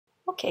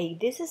Okay,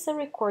 this is a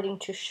recording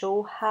to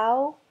show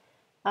how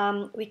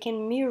we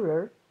can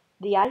mirror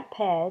the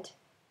iPad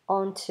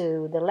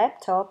onto the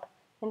laptop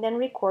and then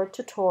record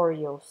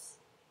tutorials.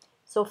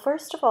 So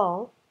first of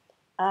all,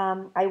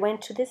 I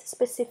went to this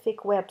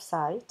specific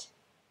website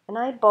and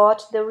I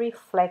bought the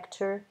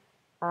Reflector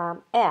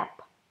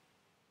app.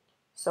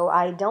 So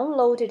I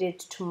downloaded it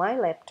to my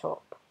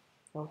laptop.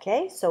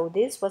 Okay, so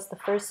this was the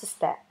first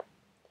step.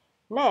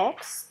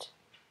 Next,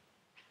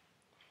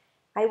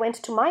 I went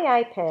to my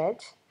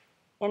iPad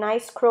and I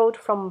scrolled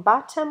from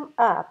bottom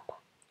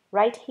up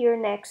right here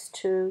next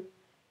to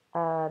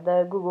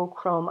the Google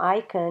Chrome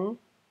icon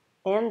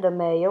and the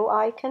mail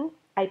icon.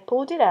 I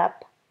pulled it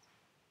up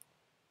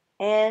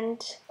and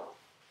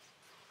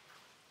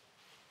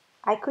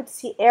I could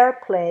see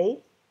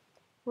AirPlay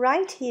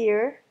right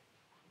here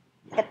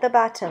at the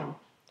bottom.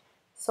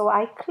 So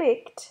I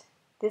clicked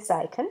this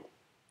icon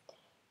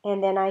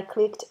and then I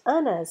clicked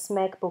Anna's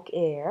MacBook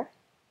Air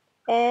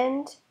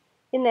and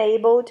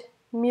enabled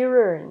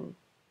mirroring.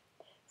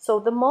 So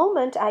the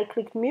moment I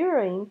clicked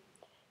mirroring,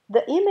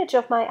 the image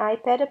of my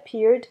iPad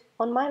appeared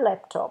on my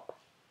laptop.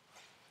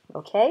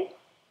 Okay,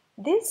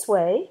 this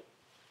way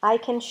I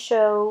can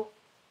show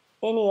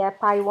any app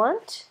I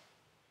want.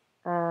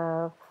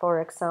 For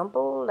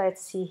example,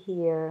 let's see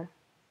here.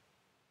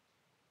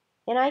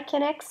 And I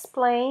can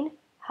explain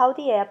how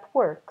the app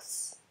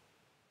works.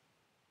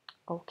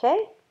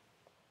 Okay,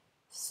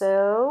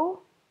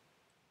 so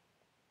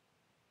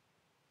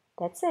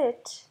that's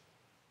it.